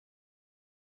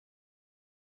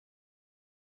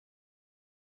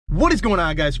What is going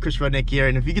on, guys? Chris Rudnick here,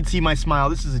 and if you can see my smile,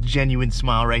 this is a genuine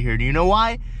smile right here. Do you know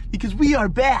why? Because we are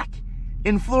back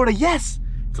in Florida. Yes,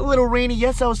 it's a little rainy.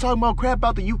 Yes, I was talking about crap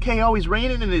about the UK always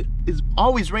raining, and it is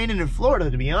always raining in Florida,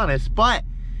 to be honest, but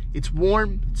it's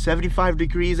warm. It's 75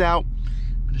 degrees out,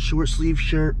 in a short sleeve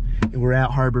shirt, and we're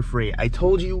at Harbor Freight. I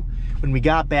told you when we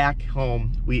got back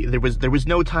home, there was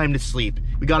no time to sleep.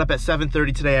 We got up at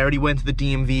 7:30 today. I already went to the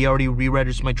DMV, already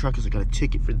re-registered my truck because I got a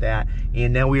ticket for that.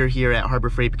 And now we are here at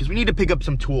Harbor Freight because we need to pick up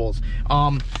some tools.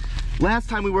 Last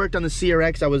time we worked on the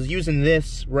CRX, I was using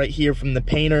this right here from the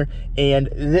painter. And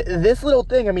this little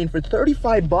thing, I mean, for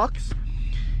 35 bucks,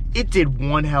 it did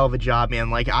one hell of a job,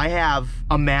 man. Like, I have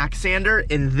a Max sander,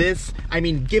 and this, I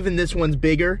mean, given this one's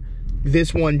bigger,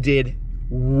 this one did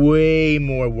way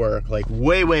more work, like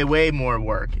way more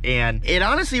work, and it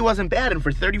honestly wasn't bad. And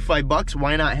for 35 bucks,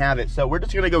 why not have it? So we're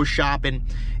just gonna go shopping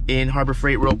in Harbor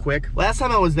Freight real quick. Last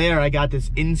time I was there, I got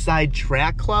this Inside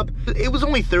Track Club. It was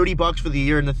only 30 bucks for the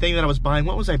year, and the thing that I was buying,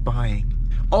 what was I buying?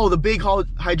 Oh, the big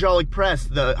hydraulic press.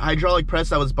 The hydraulic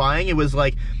press I was buying, it was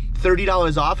like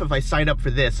 $30 off if I signed up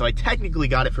for this, so I technically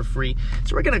got it for free.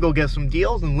 So we're gonna go get some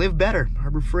deals and live better.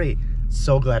 Harbor Freight.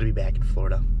 So glad to be back in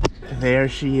Florida. There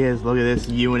she is. Look at this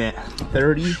unit.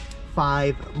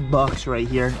 35 bucks right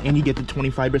here. And you get the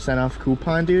 25% off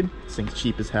coupon, dude. This thing's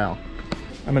cheap as hell.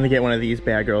 I'm gonna get one of these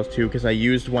bad girls too, because I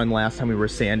used one last time we were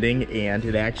sanding and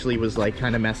it actually was like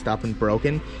kind of messed up and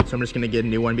broken. So I'm just gonna get a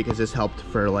new one because this helped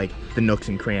for like the nooks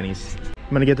and crannies.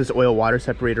 I'm gonna get this oil water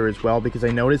separator as well because I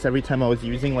noticed every time I was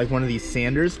using like one of these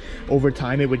sanders, over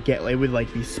time it would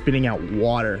like be spitting out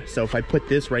water. So if I put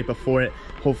this right before it,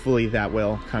 hopefully that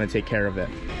will kind of take care of it.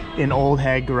 An old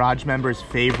head garage member's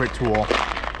favorite tool,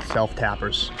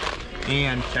 self-tappers.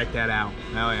 And check that out,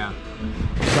 hell yeah.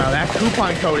 Wow, that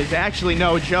coupon code is actually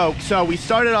no joke. So we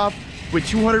started off with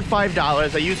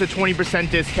 $205. I used a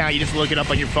 20% discount. You just look it up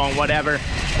on your phone, whatever.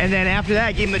 And then after that,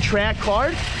 I gave him the track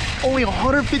card. Only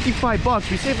 155 bucks.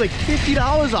 We saved like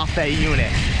 $50 off that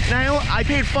unit. Now I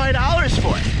paid $5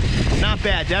 for it. Not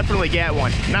bad, definitely get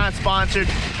one. Not sponsored.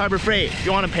 Harbor Freight, if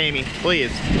you want to pay me,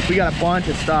 please. We got a bunch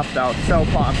of stuff though, so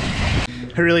pumped.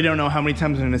 I really don't know how many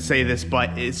times I'm gonna say this,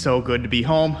 but it's so good to be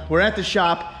home. We're at the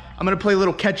shop. I'm gonna play a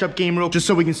little catch-up game real just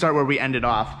so we can start where we ended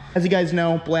off. As you guys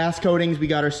know, blast coatings, we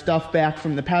got our stuff back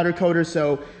from the powder coater,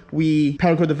 so we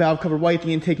powder coat the valve cover white,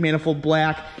 the intake manifold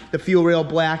black, the fuel rail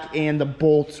black, and the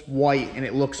bolts white, and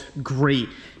it looks great.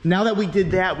 Now that we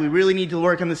did that, we really need to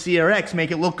work on the CRX,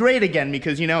 make it look great again,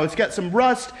 because, you know, it's got some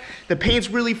rust, the paint's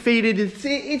really faded,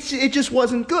 it just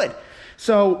wasn't good.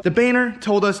 So the painter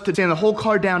told us to sand the whole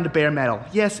car down to bare metal.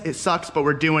 Yes, it sucks, but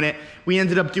we're doing it. We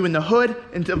ended up doing the hood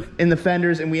in the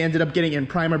fenders, and we ended up getting in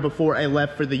primer before I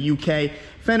left for the UK.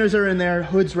 Fenders are in there,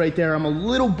 hood's right there. I'm a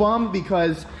little bummed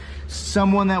because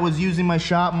someone that was using my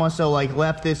shop must have like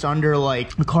left this under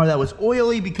like a car that was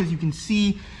oily, because you can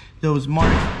see those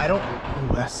marks.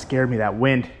 Oh, that scared me, that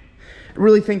wind. I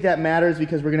really think that matters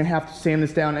because we're gonna have to sand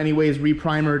this down anyways,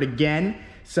 re-primer it again.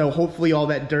 So hopefully all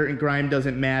that dirt and grime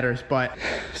doesn't matter. But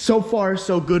so far,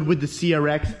 so good with the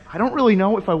CRX. I don't really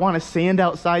know if I want to sand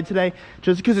outside today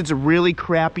just because it's a really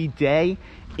crappy day.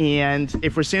 And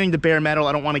if we're sanding the bare metal,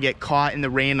 I don't want to get caught in the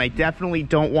rain. I definitely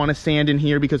don't want to sand in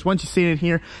here because once you sand in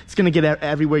here, it's going to get out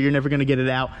everywhere. You're never going to get it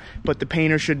out. But the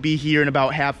painter should be here in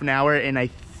about half an hour, and I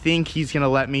think he's gonna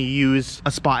let me use a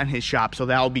spot in his shop, so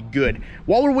that'll be good.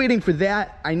 While we're waiting for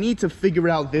that, I need to figure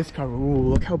out this car. Ooh,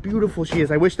 look how beautiful she is.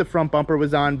 I wish the front bumper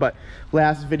was on, but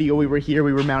last video we were here,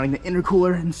 we were mounting the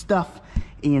intercooler and stuff,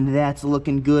 and that's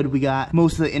looking good. We got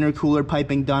most of the intercooler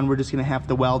piping done. We're just gonna have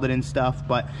to weld it and stuff,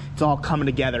 but it's all coming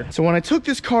together. So when I took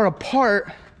this car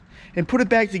apart and put it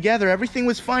back together, everything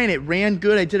was fine. It ran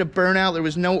good. I did a burnout. There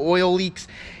was no oil leaks.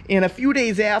 And a few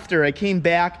days after I came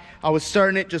back, I was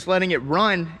starting it, just letting it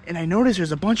run, and I noticed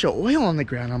there's a bunch of oil on the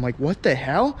ground. I'm like, what the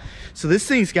hell? So this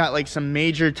thing's got like some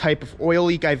major type of oil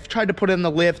leak. I've tried to put it in the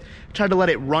lift, tried to let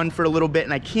it run for a little bit,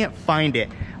 and I can't find it.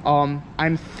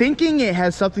 I'm thinking it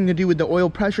has something to do with the oil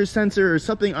pressure sensor or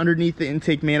something underneath the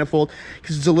intake manifold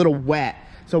because it's a little wet.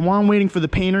 So while I'm waiting for the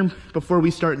painter, before we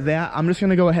start that, I'm just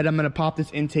gonna go ahead, I'm gonna pop this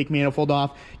intake manifold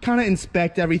off, kind of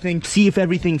inspect everything, see if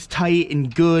everything's tight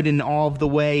and good and all of the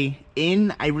way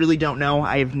in. I really don't know.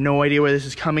 I have no idea where this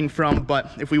is coming from,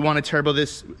 but if we want to turbo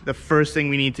this, the first thing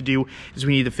we need to do is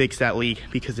we need to fix that leak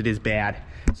because it is bad.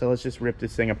 So let's just rip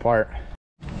this thing apart.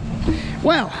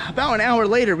 Well, about an hour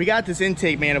later, we got this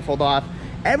intake manifold off.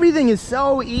 Everything is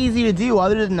so easy to do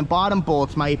other than the bottom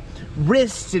bolts. My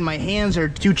wrists and my hands are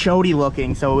too chody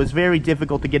looking, so it was very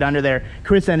difficult to get under there.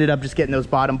 Chris ended up just getting those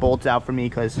bottom bolts out for me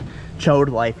because chode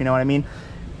life, you know what I mean?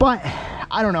 But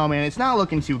I don't know, man, it's not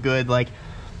looking too good. Like,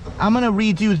 I'm gonna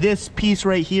redo this piece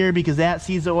right here because that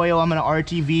sees the oil. I'm gonna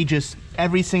RTV just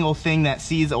every single thing that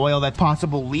sees the oil, that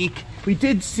possible leak. We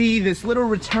did see this little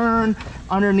return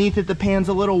underneath it. The pan's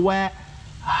a little wet.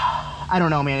 I don't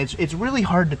know, man. It's really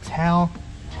hard to tell.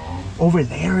 Over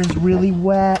there is really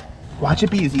wet. Watch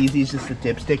it be as easy as just the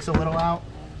dipstick's a little out.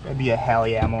 That'd be a hell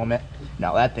yeah moment.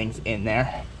 No, that thing's in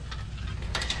there.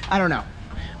 I don't know.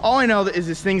 All I know is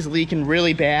this thing's leaking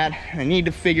really bad. I need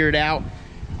to figure it out.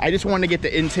 I just wanted to get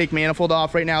the intake manifold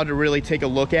off right now to really take a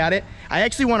look at it. I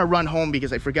actually want to run home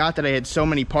because I forgot that I had so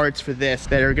many parts for this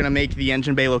that are gonna make the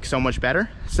engine bay look so much better.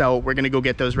 So we're gonna go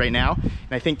get those right now.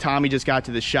 And I think Tommy just got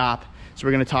to the shop, so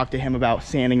we're gonna talk to him about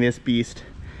sanding this beast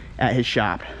at his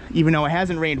shop. Even though it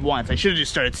hasn't rained once, I should have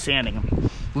just started sanding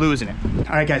them. Losing it.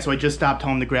 All right, guys, so I just stopped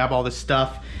home to grab all this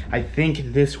stuff. I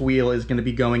think this wheel is gonna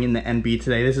be going in the NB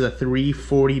today. This is a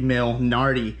 340 mil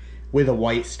Nardi with a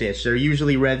white stitch. They're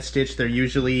usually red stitch, they're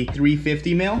usually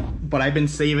 350 mil, but I've been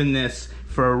saving this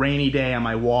for a rainy day on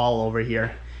my wall over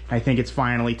here. I think it's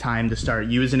finally time to start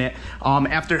using it.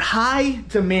 After high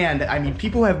demand, I mean,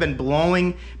 people have been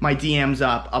blowing my DMs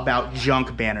up about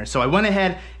junk banners. So I went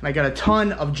ahead and I got a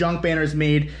ton of junk banners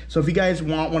made. So if you guys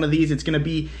want one of these, it's gonna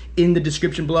be in the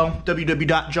description below,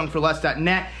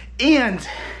 www.junkforless.net. And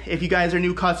if you guys are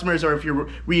new customers or if you're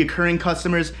reoccurring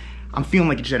customers, I'm feeling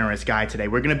like a generous guy today.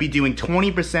 We're gonna be doing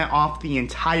 20% off the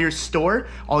entire store.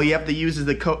 All you have to use is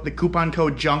the coupon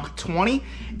code JUNK20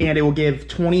 and it will give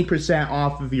 20%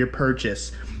 off of your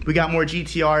purchase. We got more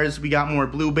GTRs, we got more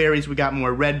blueberries, we got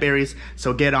more red berries,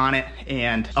 so get on it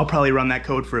and I'll probably run that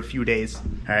code for a few days.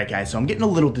 All right guys, so I'm getting a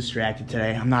little distracted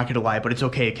today, I'm not gonna lie, but it's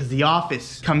okay because The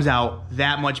Office comes out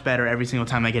that much better every single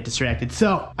time I get distracted.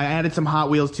 So I added some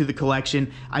Hot Wheels to the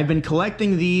collection. I've been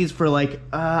collecting these for like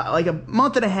a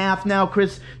month and a half now.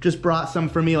 Chris just brought some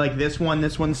for me, like this one.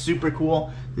 This one's super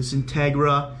cool, this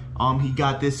Integra. He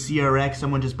got this CRX.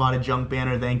 Someone just bought a junk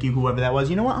banner. Thank you, whoever that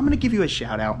was. You know what? I'm gonna give you a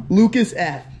shout out. Lucas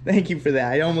F. Thank you for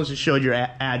that. I almost just showed your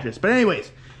address. But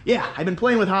anyways, yeah, I've been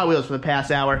playing with Hot Wheels for the past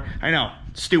hour. I know,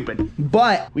 stupid.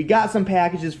 But we got some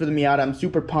packages for the Miata. I'm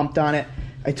super pumped on it.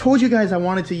 I told you guys I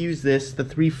wanted to use this, the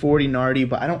 340 Nardi,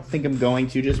 but I don't think I'm going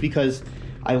to just because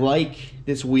I like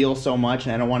this wheel so much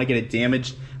and I don't want to get it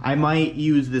damaged. I might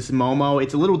use this Momo.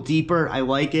 It's a little deeper. I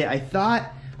like it. I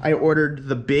thought I ordered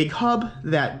the big hub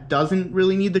that doesn't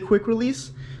really need the quick release,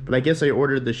 but I guess I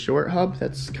ordered the short hub.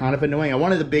 That's kind of annoying. I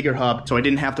wanted the bigger hub so I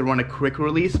didn't have to run a quick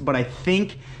release, but I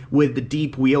think with the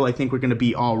deep wheel, I think we're gonna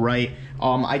be all right.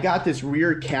 I got this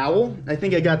rear cowl. I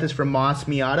think I got this from Moss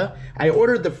Miata. I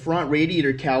ordered the front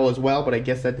radiator cowl as well, but I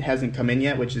guess that hasn't come in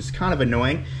yet, which is kind of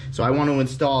annoying. So I want to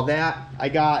install that. I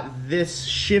got this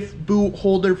shift boot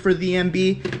holder for the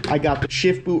MB. I got the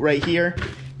shift boot right here.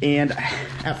 And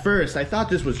at first, I thought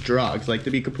this was drugs. Like,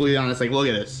 to be completely honest, like, look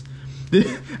at this.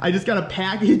 I just got a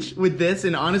package with this,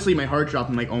 and honestly, my heart dropped.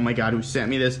 I'm like, oh my God, who sent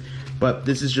me this? But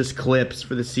this is just clips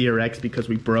for the CRX because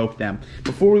we broke them.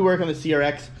 Before we work on the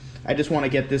CRX, I just want to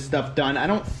get this stuff done. I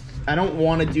don't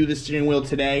want to do the steering wheel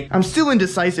today. I'm still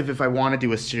indecisive if I want to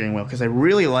do a steering wheel because I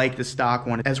really like the stock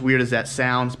one, as weird as that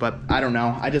sounds, but I don't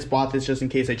know. I just bought this just in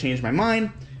case I change my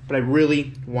mind, but I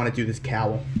really want to do this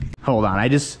cowl. Hold on,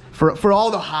 for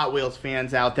all the Hot Wheels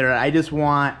fans out there, I just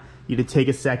want you to take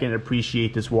a second and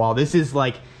appreciate this wall. This is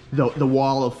like the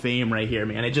wall of fame right here,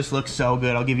 man. It just looks so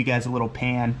good. I'll give you guys a little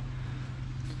pan.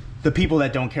 The people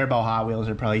that don't care about Hot Wheels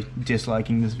are probably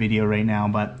disliking this video right now,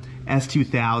 but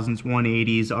S2000s,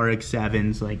 180s,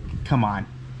 RX-7s, like, come on.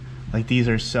 Like, these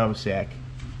are so sick.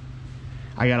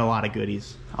 I got a lot of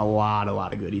goodies. A lot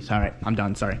of goodies. All right, I'm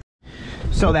done, sorry.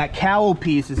 So that cowl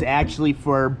piece is actually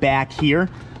for back here.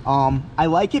 I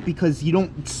like it because you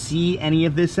don't see any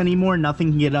of this anymore. Nothing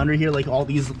can get under here, like all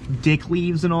these dick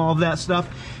leaves and all of that stuff.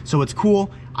 So it's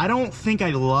cool. I don't think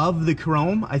I love the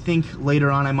chrome. I think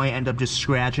later on I might end up just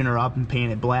scratching her up and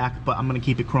painting it black, but I'm gonna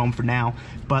keep it chrome for now.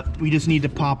 But we just need to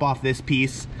pop off this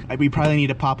piece. We probably need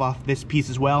to pop off this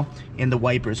piece as well and the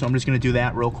wiper. So I'm just gonna do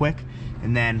that real quick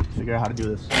and then figure out how to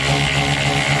do this.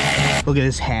 Look at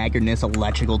this haggardness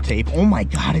electrical tape. Oh my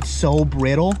God, it's so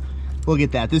brittle. Look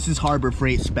at that. This is Harbor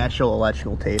Freight special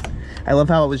electrical tape. I love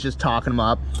how I was just talking them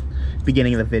up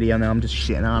beginning of the video. Now I'm just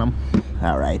shitting on them.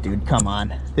 All right, dude, come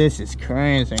on. This is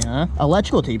crazy, huh?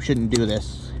 Electrical tape shouldn't do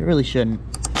this. It really shouldn't.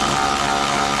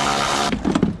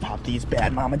 Pop these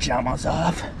bad mama jamas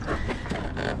off.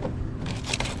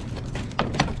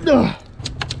 Ugh.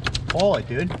 Pull it,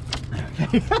 dude.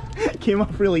 Came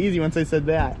off really easy once I said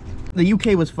that. The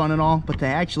UK was fun and all, but to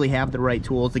actually have the right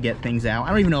tools to get things out. I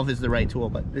don't even know if this is the right tool,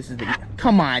 but this is the...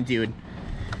 Come on, dude.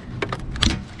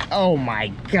 Oh my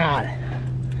God.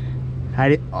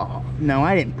 Oh, no,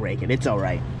 I didn't break it. It's all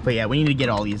right. But yeah, we need to get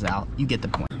all these out. You get the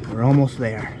point. We're almost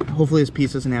there. Hopefully this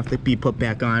piece doesn't have to be put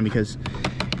back on because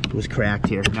it was cracked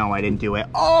here. No, I didn't do it.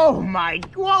 Oh my,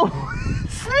 whoa.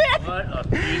 What a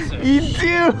piece of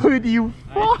shit. Dude, you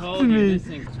fucked me.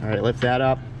 All right, lift that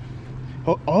up.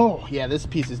 Oh, yeah, this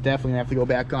piece is definitely gonna have to go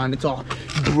back on. It's all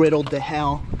brittled to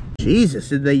hell. Jesus,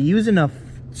 did they use enough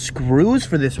screws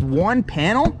for this one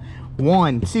panel?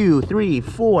 1, 2, 3,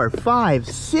 4, 5,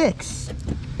 6.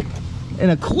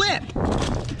 And a clip.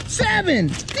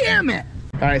 7, damn it.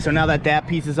 All right, so now that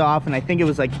piece is off, and I think it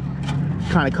was like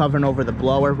kind of covering over the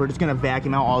blower, we're just gonna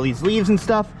vacuum out all these leaves and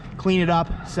stuff, clean it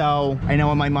up. So I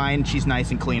know in my mind, she's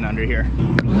nice and clean under here.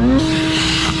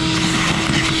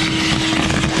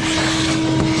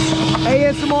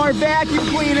 ASMR vacuum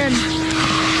cleaning.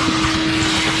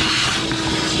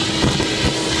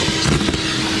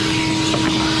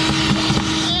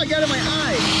 Oh, I got it in my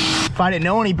eye. If I didn't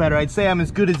know any better, I'd say I'm as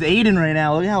good as Aiden right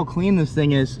now. Look at how clean this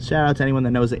thing is. Shout out to anyone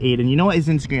that knows Aiden. You know what? His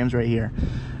Instagram's right here.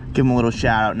 Give him a little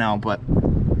shout out now, but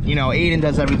you know, Aiden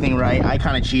does everything right. I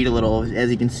kind of cheat a little. As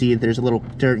you can see, there's a little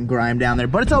dirt and grime down there,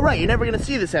 but it's all right. You're never gonna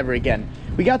see this ever again.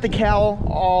 We got the cowl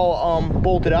all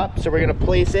bolted up, so we're gonna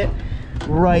place it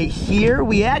right here.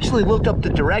 We actually looked up the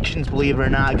directions, believe it or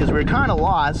not, because we were kind of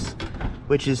lost,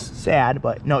 which is sad,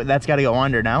 but no, that's got to go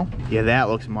under now. Yeah, that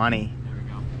looks money. There we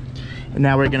go. And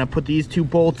now we're gonna put these 2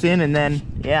 bolts in, and then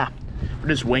yeah, we're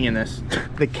just winging this.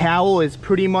 The cowl is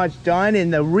pretty much done,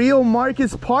 and the real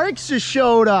Marcus Parks just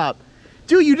showed up.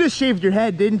 Dude, you just shaved your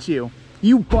head, didn't you?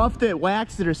 You buffed it,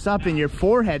 waxed it or something. Your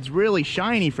forehead's really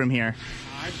shiny from here.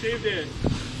 I shaved it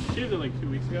like 2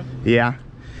 weeks ago. Yeah.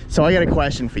 So I got a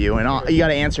question for you, and you got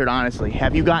to answer it honestly.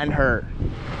 Have you gotten hurt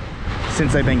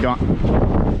since I've been gone?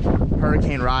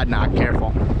 Hurricane rod knock,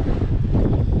 careful.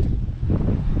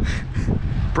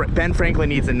 Ben Franklin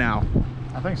needs it now.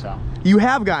 I think so. You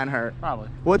have gotten hurt? Probably.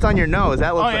 What's on your nose?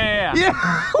 That looks like... yeah.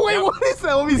 Wait, Yep. What is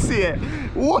that? Let me see it.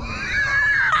 What?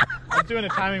 I was doing a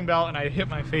timing belt and I hit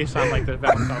my face on like the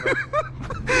valve cover.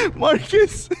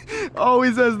 Marcus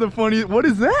always has the funny... What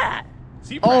is that?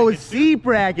 Oh, it's seat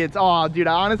brackets. Oh, dude,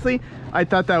 honestly, I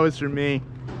thought that was for me.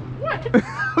 What?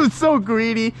 I was so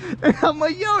greedy. And I'm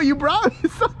like, yo, you brought me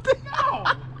something. No.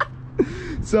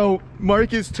 So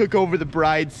Marcus took over the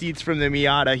bride seats from the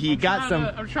Miata.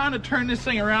 I'm trying to turn this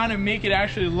thing around and make it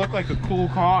actually look like a cool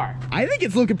car. I think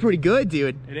it's looking pretty good,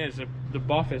 dude. It is. The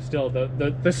buff is still,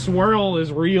 the swirl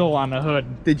is real on the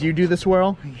hood. Did you do the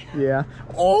swirl? Yeah.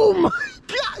 Oh my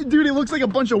God, dude, it looks like a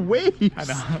bunch of waves. I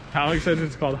know. Alex says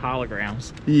it's called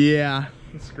holograms. Yeah.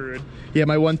 It's screwed. Yeah,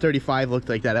 my 135 looked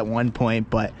like that at one point,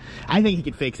 but I think he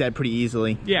could fix that pretty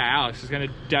easily. Yeah, Alex is going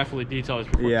to definitely detail this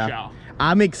before the show.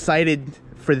 I'm excited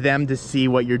for them to see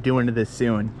what you're doing to this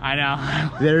soon. I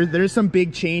know. There's some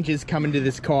big changes coming to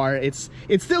this car. It's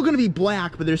still going to be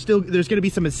black, but there's going to be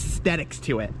some aesthetics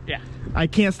to it. Yeah. I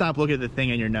can't stop looking at the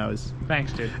thing on your nose.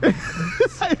 Thanks, dude.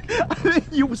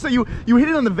 you hit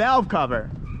it on the valve cover.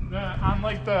 On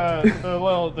like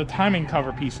the timing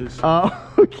cover pieces.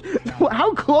 Oh, okay.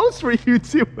 How close were you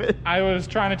to it? I was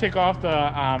trying to take off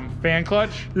the fan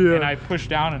clutch, and I pushed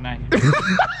down and I.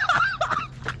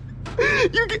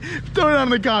 You can throw it on in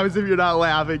the comments if you're not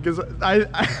laughing, because I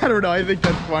don't know, I think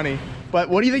that's funny. But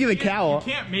what do you think of the cowl?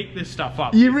 You can't make this stuff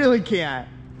up. You really can't.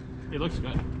 It looks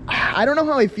good. I don't know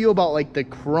how I feel about like the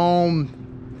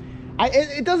chrome.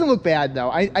 It doesn't look bad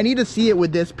though. I need to see it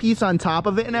with this piece on top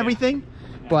of it and everything.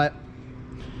 Yeah. But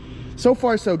so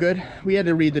far so good. We had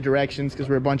to read the directions because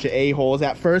we're a bunch of a-holes.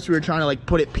 At first we were trying to like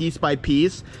put it piece by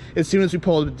piece. As soon as we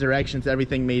pulled the directions,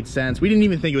 everything made sense. We didn't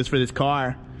even think it was for this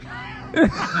car.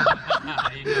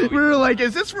 We were like,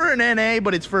 is this for an NA?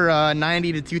 But it's for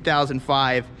 90 to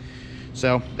 2005.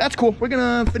 So that's cool. We're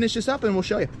gonna finish this up and we'll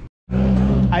show you.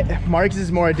 Marcus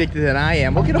is more addicted than I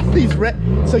am. Look at all these red.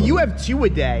 So you have 2 a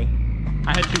day.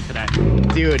 I had 2 today.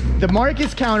 Dude, the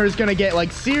Marcus counter is gonna get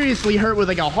like seriously hurt with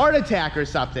like a heart attack or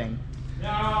something. No.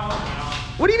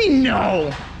 What do you mean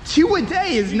no? 2 a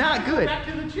day is not good. Back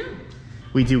to the gym.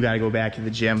 We do gotta go back to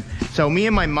the gym. So me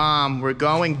and my mom, we're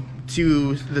going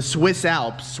to the Swiss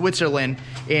Alps, Switzerland,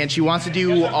 and she wants to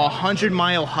do a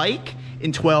 100-mile hike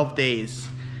in 12 days.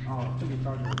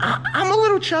 I'm a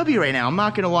little chubby right now, I'm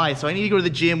not gonna lie, so I need to go to the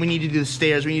gym, we need to do the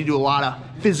stairs, we need to do a lot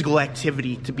of physical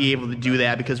activity to be able to do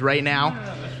that, because right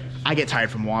now, I get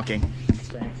tired from walking.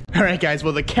 All right guys,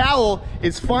 well the cowl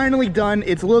is finally done,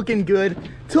 it's looking good.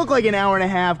 Took like an hour and a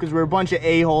half because we're a bunch of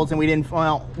a-holes and we didn't,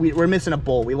 well, we're missing a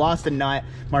bolt. We lost a nut.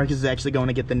 Marcus is actually going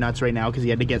to get the nuts right now because he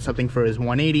had to get something for his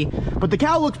 180. But the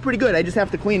cow looks pretty good. I just have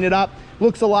to clean it up.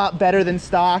 Looks a lot better than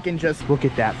stock, and just look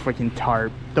at that freaking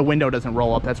tarp. The window doesn't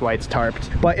roll up, that's why it's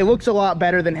tarped. But it looks a lot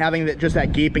better than having just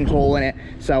that gaping hole in it.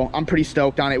 So I'm pretty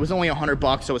stoked on it. It was only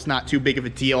 $100, so it's not too big of a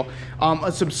deal.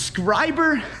 A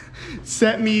subscriber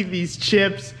sent me these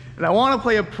chips. And I want to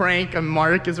play a prank on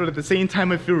Marcus, but at the same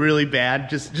time I feel really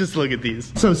bad. Just look at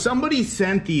these. So somebody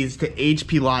sent these to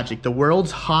HP Logic, the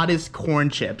world's hottest corn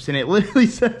chips, and it literally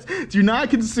says, do not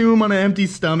consume on an empty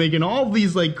stomach, and all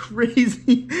these like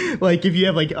crazy, like if you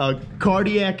have like a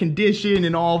cardiac condition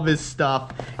and all this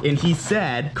stuff. And he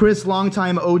said, Chris,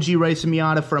 longtime OG Rice and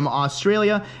Miata from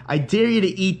Australia, I dare you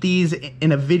to eat these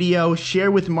in a video, share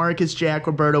with Marcus, Jack,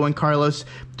 Roberto, and Carlos.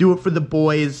 Do it for the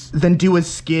boys, then do a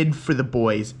skid for the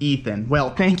boys. Ethan.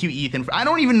 Well, thank you, Ethan. I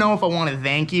don't even know if I want to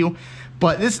thank you,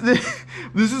 but this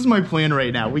is my plan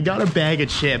right now. We got a bag of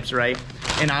chips, right?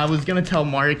 And I was gonna tell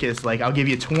Marcus, like, I'll give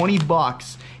you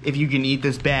 $20 if you can eat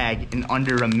this bag in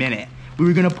under a minute. We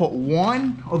were gonna put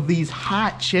one of these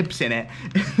hot chips in it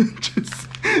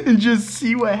and just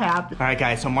see what happens. All right,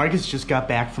 guys, so Marcus just got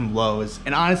back from Lowe's,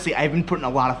 and honestly, I've been putting a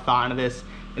lot of thought into this,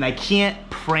 and I can't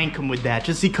prank him with that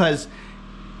just because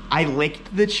I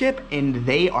licked the chip and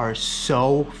they are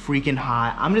so freaking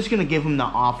hot. I'm just gonna give him the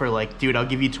offer, like, dude, I'll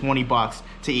give you $20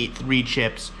 to eat 3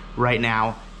 chips right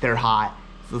now. They're hot.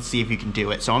 So let's see if you can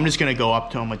do it. So I'm just gonna go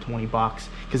up to him with $20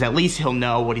 because at least he'll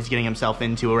know what he's getting himself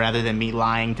into rather than me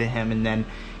lying to him and then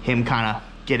him kind of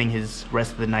getting his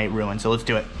rest of the night ruined. So let's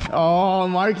do it. Oh,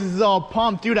 Marcus is all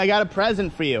pumped. Dude, I got a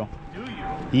present for you. Do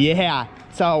you? Yeah.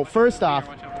 So first off,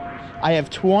 I have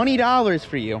 $20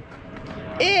 for you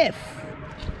if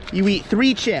you eat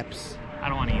 3 chips. I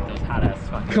don't want to eat those hot ass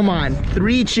fucking Come on,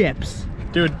 3 chips.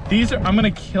 Dude, these are, I'm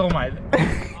gonna kill my...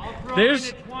 I'll throw in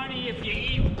a 20 if you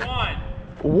eat 1.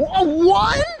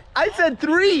 One? I said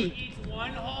 3. Each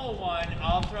one whole one,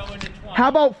 I'll throw in a 20. How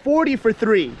about 40 for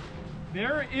 3?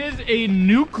 There is a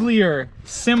nuclear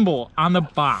symbol on the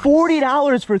box.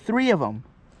 $40 for 3 of them.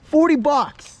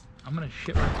 $40. I'm gonna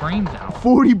shit my brains out.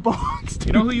 $40. Dude.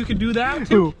 You know who you can do that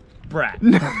to? Who? Brett.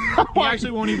 No, He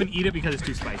actually won't even eat it because it's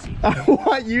too spicy. I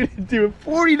want you to do it.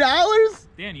 $40?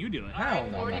 Dan, you do it. Hell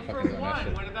no, 40 for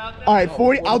 1. What about that? All right,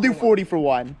 40. I'll do 40 for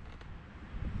 1.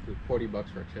 $40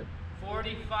 for a chip.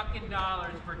 40 fucking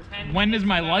dollars for 10. When does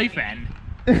my life end?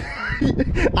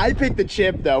 I picked the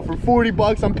chip though. For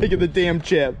 $40, I'm picking the damn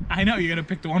chip. I know, you're gonna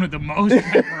pick the one with the most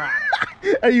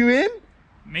pepperoni. Are you in?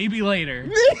 Maybe later.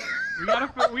 We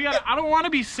gotta, I don't want to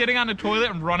be sitting on the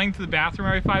toilet and running to the bathroom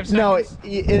every 5 No,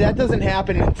 seconds. that doesn't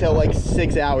happen until like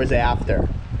 6 hours after.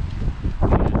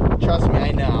 Trust me,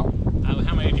 I know.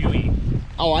 How many did you eat?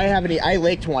 Oh, I haven't I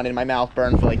licked one and my mouth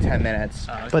burned for like 10 minutes.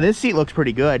 Okay. But this seat looks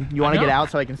pretty good. You want to know. get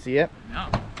out so I can see it? No,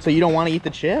 So you don't want to eat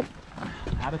the chip?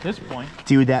 not at this point.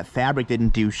 Dude, that fabric didn't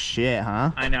do shit,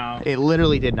 huh? I know. It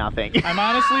literally did nothing. I'm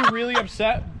honestly really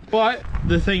upset, but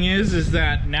the thing is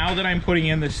that now that I'm putting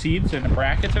in the seats and the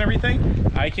brackets and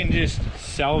everything, I can just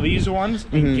sell these ones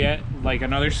and get like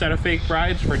another set of fake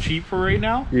brides for cheap for right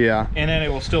now. Yeah. And then it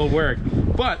will still work.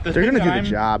 But They're gonna do the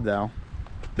job though.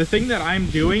 The thing that I'm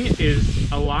doing is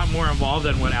a lot more involved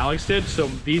than what Alex did. So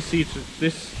these seats,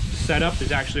 this setup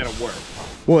is actually gonna work.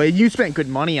 Well, you spent good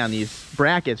money on these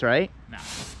brackets, right? No.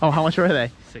 Oh, how much were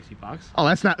they? $60. Oh,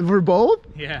 that's not for both?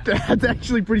 Yeah. That's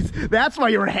actually pretty. That's why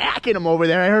you were hacking them over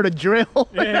there. I heard a drill.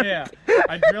 Yeah.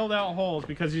 I drilled out holes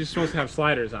because you're supposed to have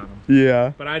sliders on them.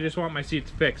 Yeah. But I just want my seats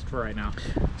fixed for right now.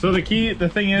 So the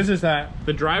thing is that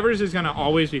the drivers is gonna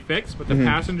always be fixed, but the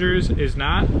passengers is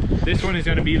not. This one is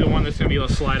gonna be the one that's gonna be able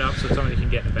to slide up so somebody can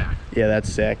get in the back. Yeah,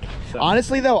 that's sick. So.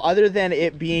 Honestly though, other than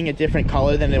it being a different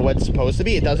color than what it's supposed to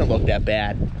be, it doesn't look that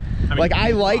bad. I mean, like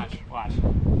I like. Watch.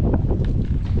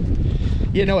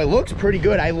 You know, it looks pretty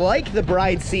good. I like the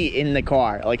bride seat in the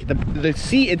car. Like the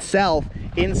seat itself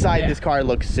inside this car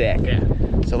looks sick. Yeah.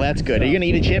 So that's good. Are you gonna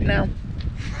eat a chip now?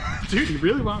 Dude, you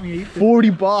really want me to eat this?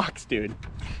 $40, dude.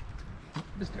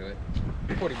 Just do it.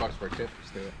 $40 for a chip.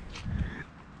 Just do it.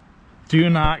 Do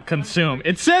not consume.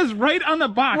 It says right on the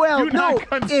box, Well, do not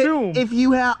consume. If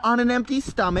you have on an empty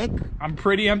stomach. I'm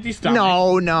pretty empty stomach.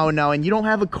 No, and you don't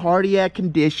have a cardiac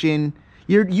condition.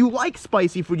 You like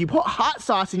spicy food. You put hot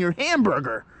sauce in your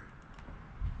hamburger.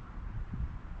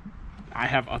 I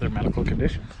have other medical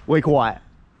conditions. Like what?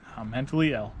 I'm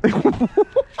mentally ill. Your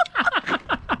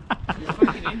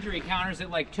fucking injury counters at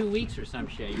like 2 weeks or some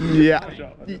shit. Yeah,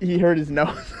 he hurt his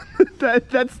nose.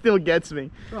 that still gets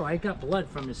me. Bro, I got blood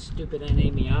from his stupid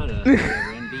NA Miata, or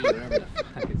NB, whatever the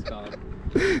fuck it's called.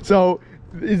 So,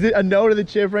 is it a no to the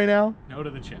chip right now? No to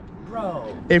the chip.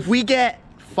 Bro. If we get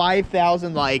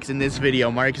 5,000 likes in this video,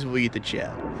 Marcus will eat the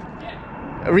chip.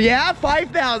 Yeah,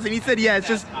 5,000. He said yeah. It's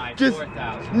just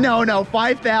 4,000. no,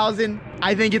 5,000.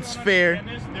 I think it's fair.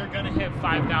 They're gonna hit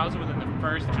 5,000 within the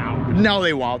first hour. No,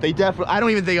 they won't. They definitely. I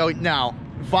don't even think. Oh no.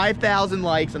 5,000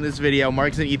 likes on this video.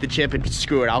 Mark's gonna eat the chip and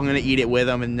screw it. I'm gonna eat it with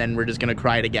him, and then we're just gonna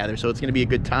cry together. So it's gonna be a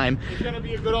good time. It's gonna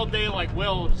be a good old day, like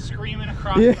Will screaming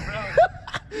across the road.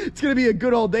 It's gonna be a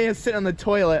good old day of sitting on the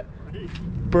toilet,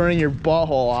 burning your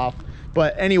butthole off.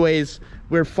 But anyways,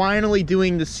 we're finally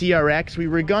doing the CRX. We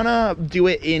were gonna do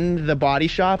it in the body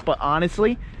shop, but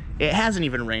honestly, it hasn't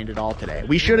even rained at all today.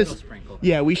 We should have.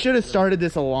 Yeah, we should have started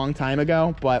this a long time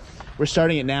ago, but we're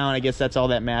starting it now, and I guess that's all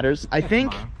that matters. I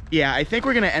think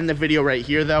we're gonna end the video right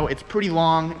here though. It's pretty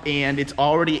long and it's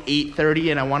already 8:30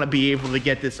 and I wanna be able to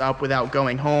get this up without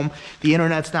going home. The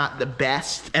internet's not the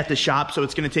best at the shop, so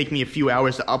it's gonna take me a few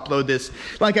hours to upload this.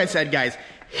 Like I said, guys,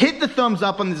 hit the thumbs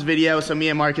up on this video so me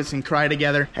and Marcus can cry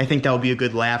together. I think that would be a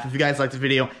good laugh. If you guys like the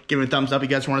video, give it a thumbs up. If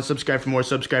you guys wanna subscribe for more,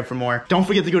 subscribe for more. Don't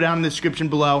forget to go down in the description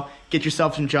below. Get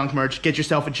yourself some junk merch, get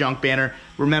yourself a junk banner.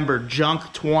 Remember,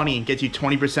 Junk 20 gets you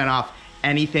 20% off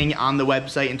anything on the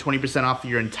website and 20% off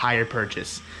your entire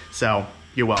purchase. So,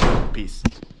 you're welcome. Peace.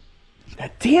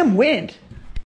 That damn wind.